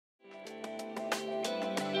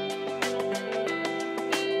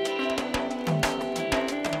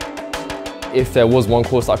If there was one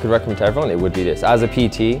course I could recommend to everyone, it would be this. As a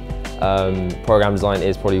PT, program design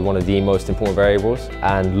is probably one of the most important variables,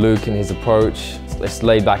 and Luke and his approach, it's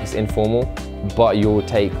laid back, it's informal, but you'll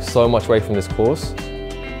take so much away from this course.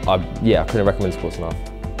 Yeah, I couldn't recommend this course enough.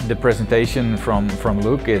 The presentation from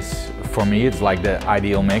Luke is, for me, it's like the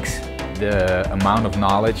ideal mix. The amount of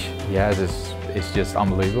knowledge he has is just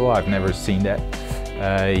unbelievable. I've never seen that.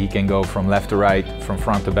 He can go from left to right, from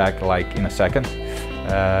front to back, like in a second.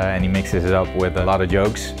 And he mixes it up with a lot of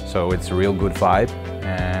jokes, so it's a real good vibe,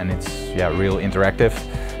 and it's real interactive.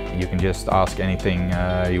 You can just ask anything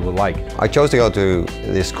you would like. I chose to go to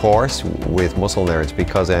this course with Muscle Nerds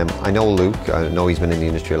because I know Luke, I know he's been in the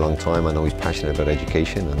industry a long time, I know he's passionate about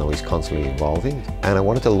education, I know he's constantly evolving. And I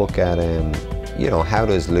wanted to look at, you know, how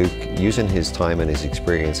does Luke, using his time and his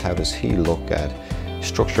experience, how does he look at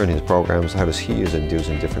structuring his programs, how does he use and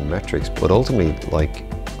using different metrics? But ultimately, like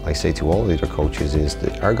I say to all the other coaches, is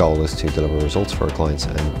that our goal is to deliver results for our clients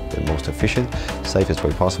in the most efficient, safest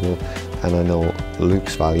way possible. And I know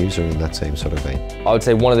Luke's values are in that same sort of vein. I would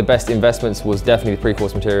say one of the best investments was definitely the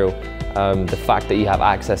pre-course material. The fact that you have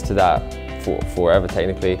access to that forever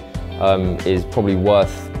technically is probably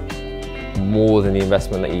worth more than the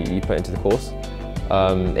investment that you put into the course.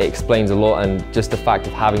 It explains a lot, and just the fact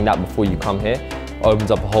of having that before you come here opens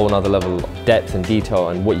up a whole other level of depth and detail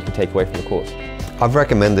and what you can take away from the course. I've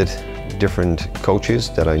recommended different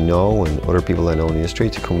coaches that I know and other people I know in the industry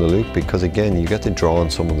to come to Luke because, again, you get to draw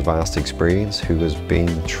on someone's vast experience who has been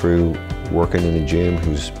through working in a gym,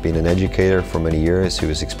 who's been an educator for many years, who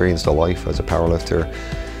has experienced a life as a powerlifter,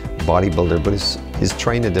 bodybuilder, but he's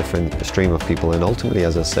trained a different stream of people, and ultimately,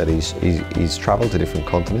 as I said, he's traveled to different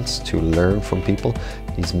continents to learn from people.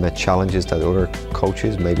 He's met challenges that other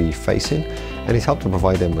coaches may be facing, and he's helped to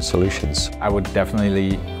provide them with solutions. I would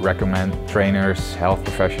definitely recommend trainers, health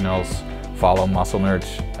professionals, follow Muscle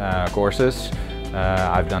Nerds courses.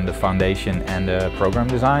 I've done the foundation and the program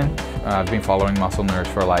design. I've been following Muscle Nerds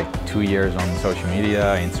for like 2 years on social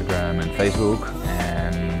media, Instagram and Facebook,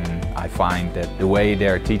 and I find that the way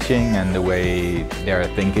they're teaching and the way they're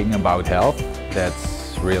thinking about health,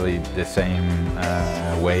 that's really the same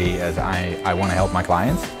way as I want to help my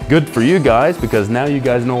clients. Good for you guys, because now you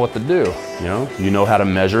guys know what to do. You know how to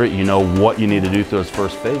measure it, you know what you need to do through those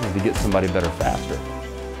first phases to get somebody better faster.